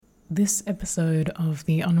This episode of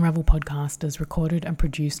the Unravel podcast is recorded and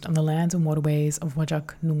produced on the lands and waterways of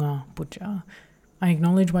Wajak Noongar Butja. I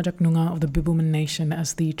acknowledge Wajak Noongar of the Bibbulmun Nation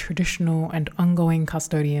as the traditional and ongoing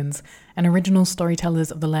custodians and original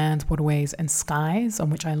storytellers of the lands, waterways, and skies on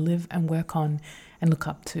which I live and work on and look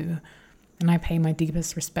up to. And I pay my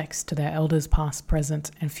deepest respects to their elders past,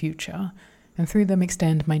 present, and future, and through them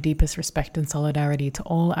extend my deepest respect and solidarity to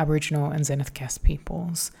all Aboriginal and Zenith Kes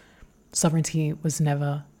peoples. Sovereignty was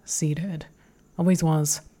never ceded. Always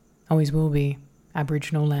was, always will be,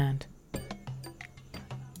 Aboriginal land.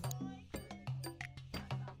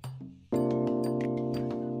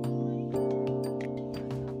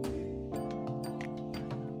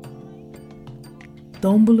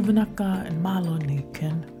 Dombulavanaka and Malo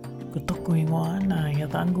Niken, Kutokuingoa na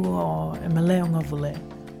Yatangu o Emeleonga Vule.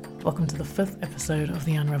 Welcome to the 5th episode of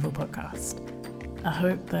the Unravel podcast. I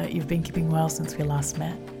hope that you've been keeping well since we last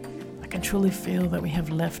met. I can truly feel that we have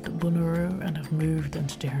left Bunuru and have moved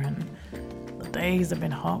into Jiran. The days have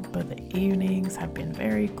been hot, but the evenings have been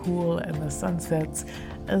very cool, and the sunsets,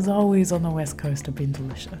 as always on the west coast, have been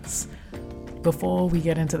delicious. Before we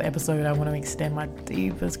get into the episode, I want to extend my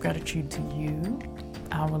deepest gratitude to you,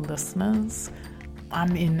 our listeners.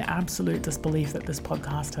 I'm in absolute disbelief that this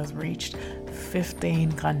podcast has reached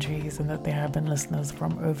 15 countries and that there have been listeners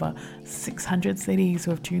from over 600 cities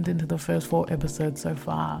who have tuned into the first 4 episodes so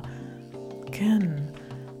far. Ken,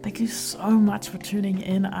 thank you so much for tuning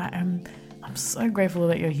in. I'm so grateful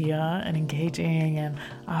that you're here and engaging, and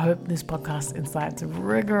I hope this podcast incites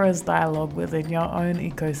rigorous dialogue within your own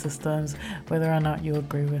ecosystems, whether or not you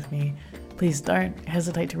agree with me. Please don't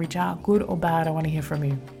hesitate to reach out, good or bad. I want to hear from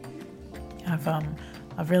you.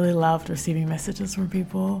 I've really loved receiving messages from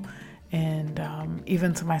people, and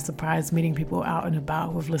even to my surprise, meeting people out and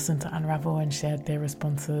about who've listened to Unravel and shared their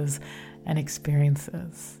responses and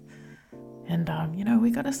experiences. And, we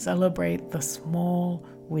got to celebrate the small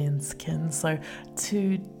wins, Kin. So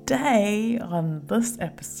today on this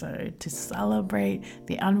episode, to celebrate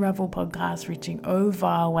the Unravel podcast reaching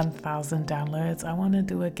over 1,000 downloads, I want to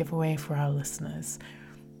do a giveaway for our listeners.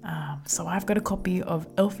 So I've got a copy of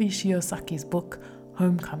Elfie Shiosaki's book,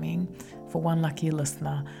 Homecoming, for one lucky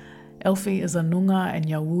listener. Elfie is a Noongar and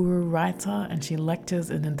Yawuru writer, and she lectures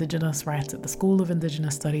in Indigenous rights at the School of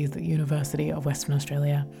Indigenous Studies at the University of Western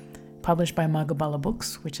Australia. Published by Magabala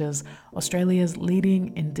Books, which is Australia's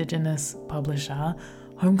leading Indigenous publisher,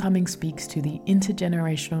 Homecoming speaks to the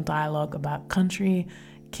intergenerational dialogue about country,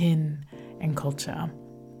 kin, and culture.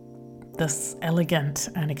 This elegant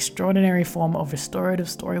and extraordinary form of restorative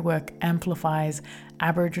storywork amplifies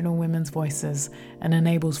Aboriginal women's voices and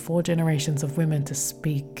enables 4 generations of women to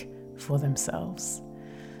speak for themselves.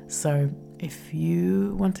 So if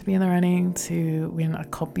you want to be in the running to win a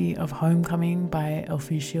copy of Homecoming by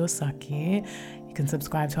Elfie Shiosaki, you can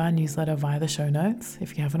subscribe to our newsletter via the show notes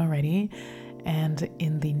if you haven't already. And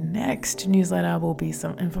in the next newsletter will be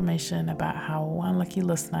some information about how one lucky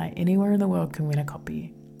listener anywhere in the world can win a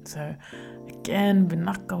copy. So again, thank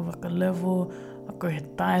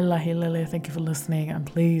you for listening, and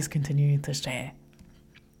please continue to share.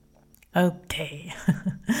 Okay,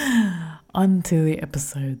 on to the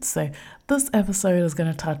episode. So this episode is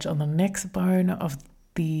going to touch on the next bone of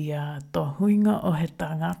the tohuinga o he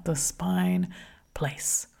tagata spine,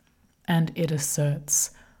 place. And it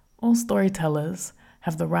asserts all storytellers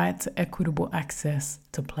have the right to equitable access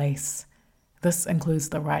to place. This includes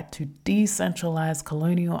the right to decentralize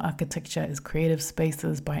colonial architecture as creative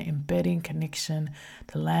spaces by embedding connection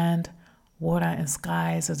to land, water, and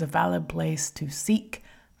skies as a valid place to seek,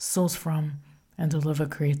 source from, and deliver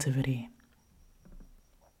creativity.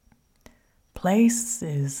 Place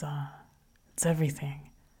is it's everything.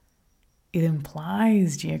 It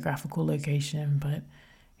implies geographical location, but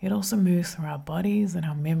it also moves through our bodies and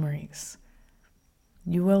our memories.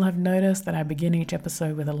 You will have noticed that I begin each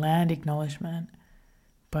episode with a land acknowledgement,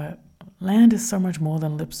 but land is so much more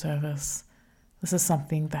than lip service. This is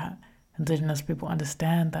something that Indigenous people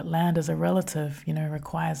understand, that land as a relative,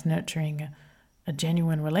 requires nurturing a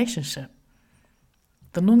genuine relationship.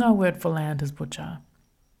 The Noongar word for land is Butja.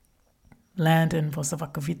 Land in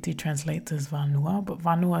Vosavakaviti translates as Vanua, but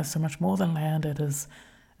Vanua is so much more than land. It is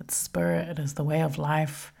its spirit, it is the way of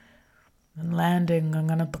life. And land in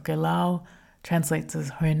Ngangana translates as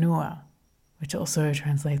Hoenua, which also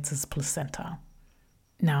translates as placenta.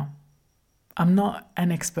 Now, I'm not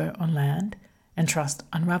an expert on land, and trust,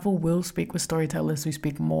 Unravel will speak with storytellers who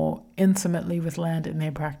speak more intimately with land in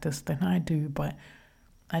their practice than I do, but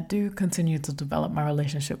I do continue to develop my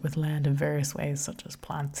relationship with land in various ways, such as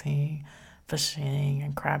planting, fishing,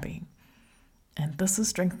 and crabbing. And this has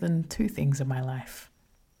strengthened 2 things in my life.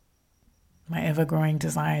 my ever-growing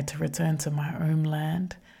desire to return to my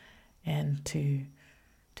homeland and to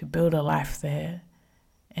build a life there,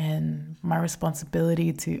 and my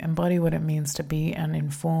responsibility to embody what it means to be an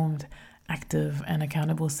informed, active, and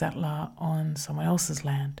accountable settler on someone else's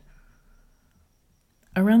land.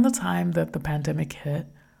 Around the time that the pandemic hit,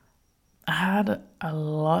 I had a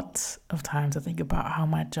lot of time to think about how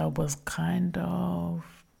my job was kind of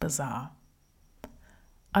bizarre.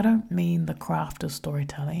 I don't mean the craft of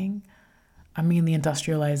storytelling, I mean the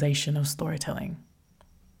industrialization of storytelling.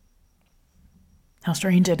 How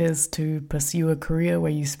strange it is to pursue a career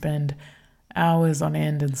where you spend hours on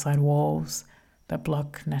end inside walls that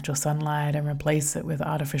block natural sunlight and replace it with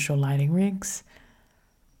artificial lighting rigs,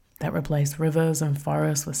 that replace rivers and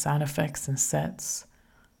forests with sound effects and sets,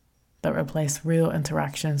 that replace real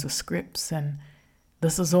interactions with scripts, and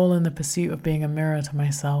this is all in the pursuit of being a mirror to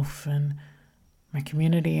myself and my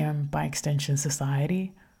community and, by extension,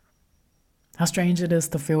 society. How strange it is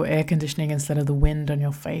to feel air conditioning instead of the wind on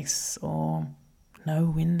your face, or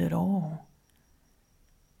no wind at all.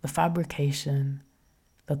 The fabrication,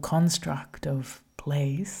 the construct of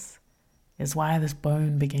place is why this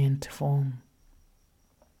bone began to form.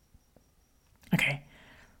 Okay,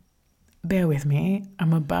 bear with me.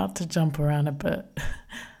 I'm about to jump around a bit.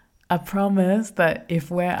 I promise that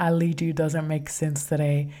if where I lead you doesn't make sense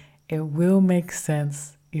today, it will make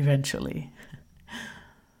sense eventually.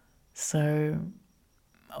 So,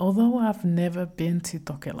 although I've never been to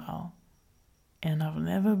Tokelau, and I've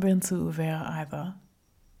never been to Uvea either,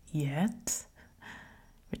 yet,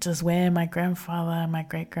 which is where my grandfather and my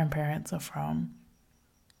great-grandparents are from,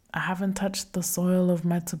 I haven't touched the soil of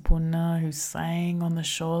my tupuna who sang on the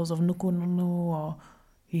shores of Nukununu or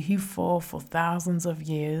Hihifo for thousands of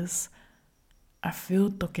years. I feel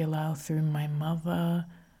Tokelau through my mother,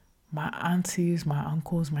 my aunties, my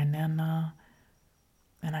uncles, my nana,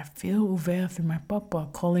 and I feel Uvea through my papa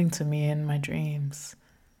calling to me in my dreams,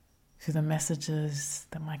 through the messages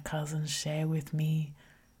that my cousins share with me,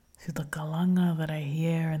 through the kalanga that I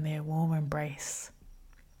hear in their warm embrace.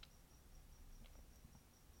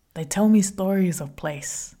 They tell me stories of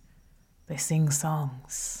place. They sing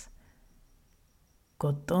songs.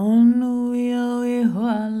 Ko tonu ia e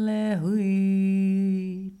hoale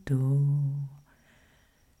hui tu.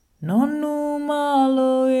 Nonu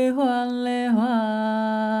malo e hoale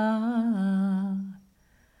hoa.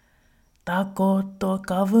 Takoto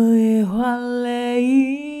kavu e hoale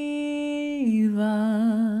iwa.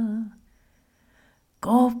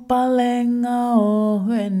 Ko palenga o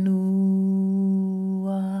whenua.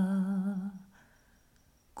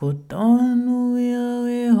 Ko tonu ia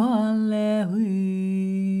e hoale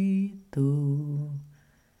hui tu.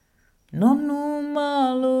 Nonu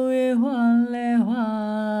malo e hoale hoa.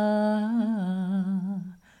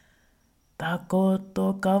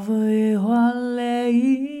 Takoto kavu e hoale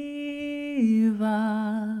iwa.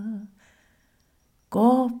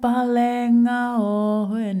 Ko palenga o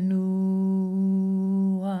whenua.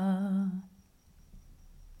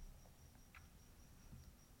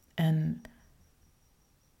 And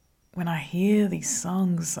when I hear these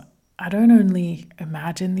songs, I don't only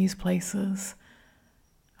imagine these places,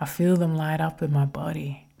 I feel them light up in my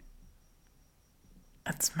body.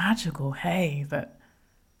 It's magical, hey, that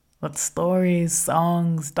stories,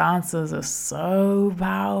 songs, dances are so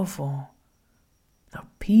powerful. The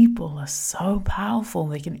people are so powerful.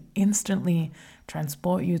 They can instantly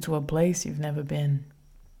transport you to a place you've never been.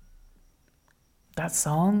 That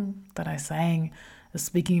song that I sang is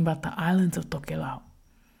speaking about the islands of Tokelau,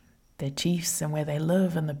 their chiefs and where they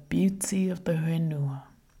live, and the beauty of the whenua.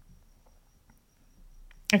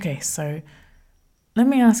 Okay, so let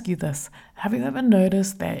me ask you this. Have you ever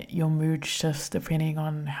noticed that your mood shifts depending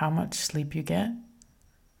on how much sleep you get?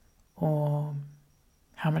 Or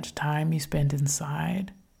how much time you spend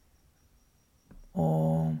inside?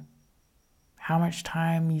 Or how much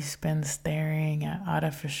time you spend staring at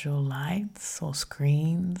artificial lights or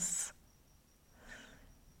screens?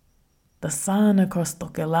 The sun across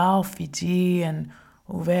Tokelau, Fiji, and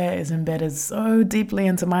Uvea is embedded so deeply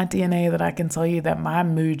into my DNA that I can tell you that my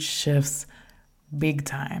mood shifts big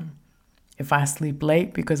time. If I sleep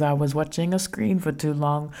late because I was watching a screen for too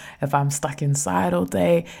long, if I'm stuck inside all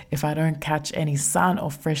day, if I don't catch any sun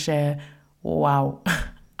or fresh air, wow,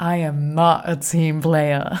 I am not a team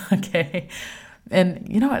player, okay? And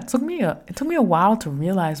you know, it took me a while to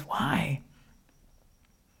realize why.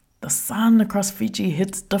 The sun across Fiji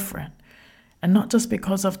hits different. And not just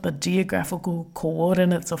because of the geographical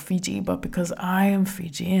coordinates of Fiji, but because I am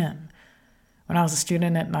Fijian. When I was a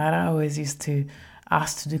student at night, I always used to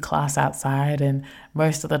ask to do class outside, and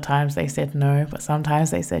most of the times they said no, but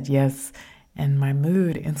sometimes they said yes. and my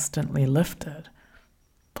mood instantly lifted.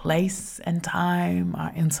 Place and time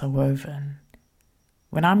are interwoven.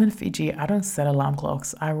 When I'm in Fiji, I don't set alarm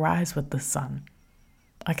clocks. I rise with the sun.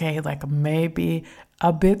 Okay, like maybe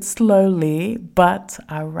a bit slowly, but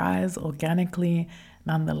I rise organically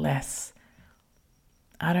nonetheless.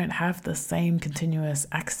 I don't have the same continuous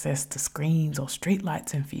access to screens or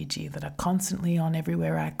streetlights in Fiji that are constantly on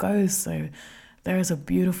everywhere I go, so there is a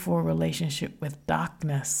beautiful relationship with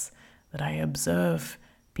darkness that I observe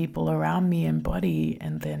people around me embody,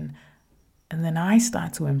 and then I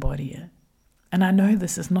start to embody it. And I know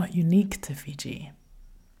this is not unique to Fiji.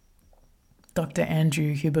 Dr.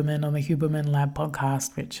 Andrew Huberman on the Huberman Lab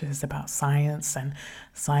podcast, which is about science and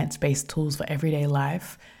science-based tools for everyday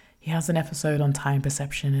life, he has an episode on time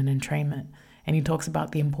perception and entrainment, and he talks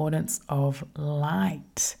about the importance of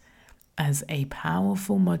light as a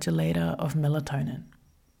powerful modulator of melatonin.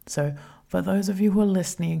 So for those of you who are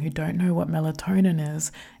listening who don't know what melatonin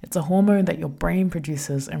is, it's a hormone that your brain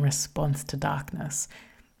produces in response to darkness.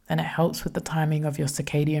 And it helps with the timing of your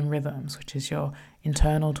circadian rhythms, which is your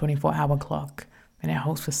internal 24-hour clock, and it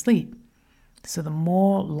helps with sleep. So the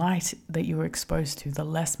more light that you are exposed to, the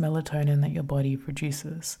less melatonin that your body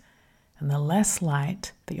produces. And the less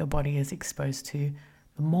light that your body is exposed to,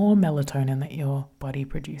 the more melatonin that your body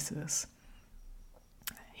produces.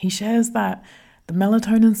 He shares that the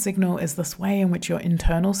melatonin signal is this way in which your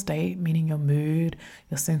internal state, meaning your mood,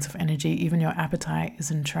 your sense of energy, even your appetite,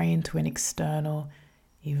 is entrained to an external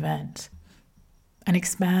event, and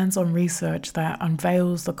expands on research that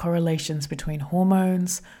unveils the correlations between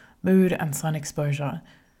hormones, mood, and sun exposure,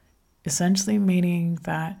 essentially meaning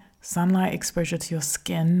that sunlight exposure to your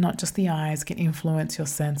skin, not just the eyes, can influence your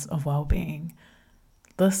sense of well-being.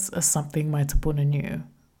 This is something my tupuna knew.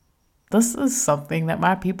 This is something that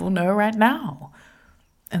my people know right now.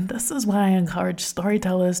 And this is why I encourage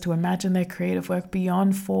storytellers to imagine their creative work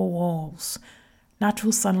beyond four walls.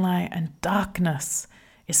 Natural sunlight and darkness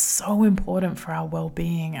is so important for our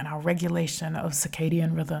well-being and our regulation of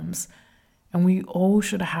circadian rhythms. And we all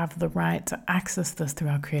should have the right to access this through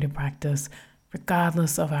our creative practice,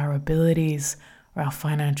 regardless of our abilities or our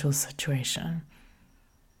financial situation.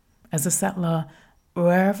 As a settler,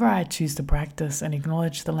 wherever I choose to practice and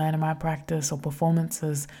acknowledge the land of my practice or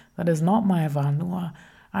performances that is not my vanua,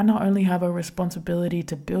 I not only have a responsibility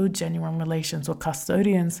to build genuine relations with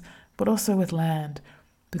custodians, but also with land,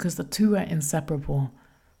 because the two are inseparable.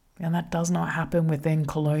 And that does not happen within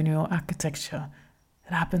colonial architecture.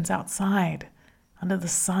 It happens outside, under the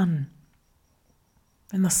sun,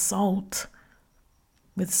 in the salt,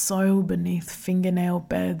 with soil beneath fingernail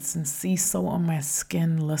beds and sea salt on my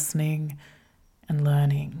skin, listening and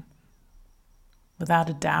learning. Without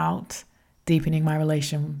a doubt, deepening my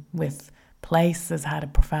relation with place has had a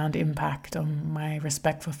profound impact on my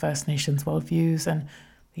respect for First Nations worldviews and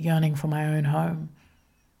the yearning for my own home.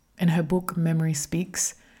 In her book, Memory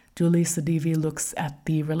Speaks, Julie Sadivi looks at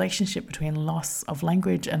the relationship between loss of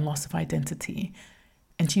language and loss of identity.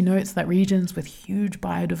 And she notes that regions with huge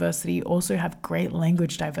biodiversity also have great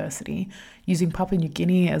language diversity, using Papua New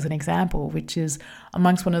Guinea as an example, which is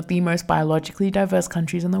amongst one of the most biologically diverse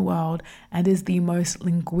countries in the world and is the most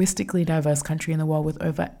linguistically diverse country in the world with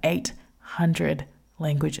over 800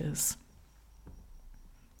 languages.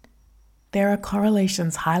 There are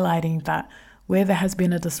correlations highlighting that where there has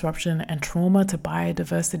been a disruption and trauma to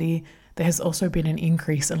biodiversity, there has also been an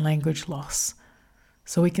increase in language loss.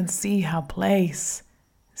 So we can see how place,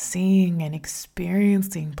 seeing and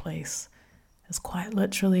experiencing place, is quite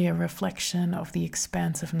literally a reflection of the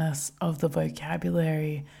expansiveness of the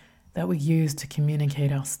vocabulary that we use to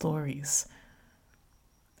communicate our stories.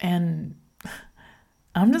 And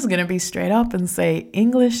I'm just going to be straight up and say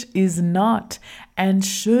English is not and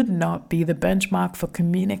should not be the benchmark for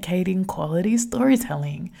communicating quality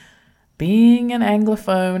storytelling. Being an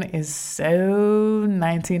Anglophone is so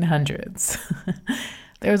 1900s.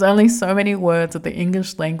 There's only so many words that the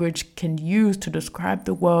English language can use to describe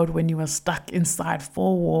the world when you are stuck inside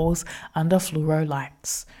four walls under fluoro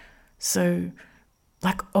lights. So,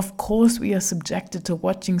 of course we are subjected to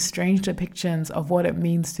watching strange depictions of what it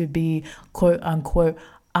means to be quote unquote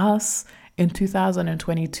us in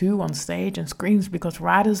 2022 on stage and screens, because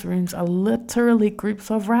writers' rooms are literally groups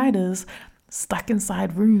of writers stuck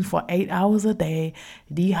inside rooms for 8 hours a day,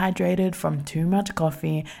 dehydrated from too much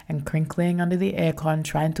coffee and crinkling under the aircon,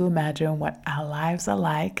 trying to imagine what our lives are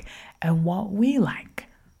like and what we like.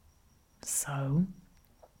 So,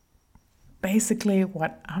 basically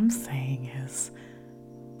what I'm saying is,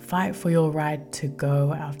 fight for your right to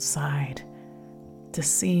go outside, to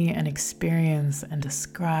see and experience and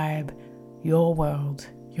describe your world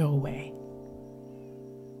your way.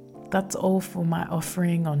 that's all for my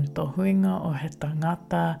offering on Tofiga or he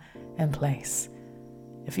tagata and place.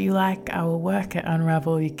 If you like our work at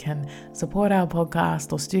Unravel, you can support our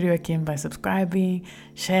podcast or Studio Kim by subscribing,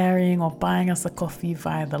 sharing, or buying us a coffee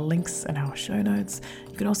via the links in our show notes.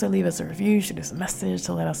 You can also leave us a review, shoot us a message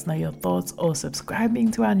to let us know your thoughts, or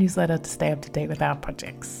subscribing to our newsletter to stay up to date with our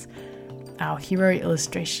projects. Our hero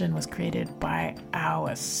illustration was created by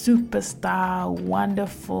our superstar,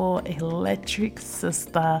 wonderful, electric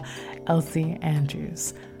sister, Elsie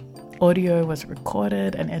Andrews. Audio was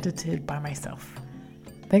recorded and edited by myself.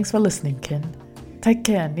 Thanks for listening, kin. Take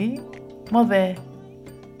care, ni. Move.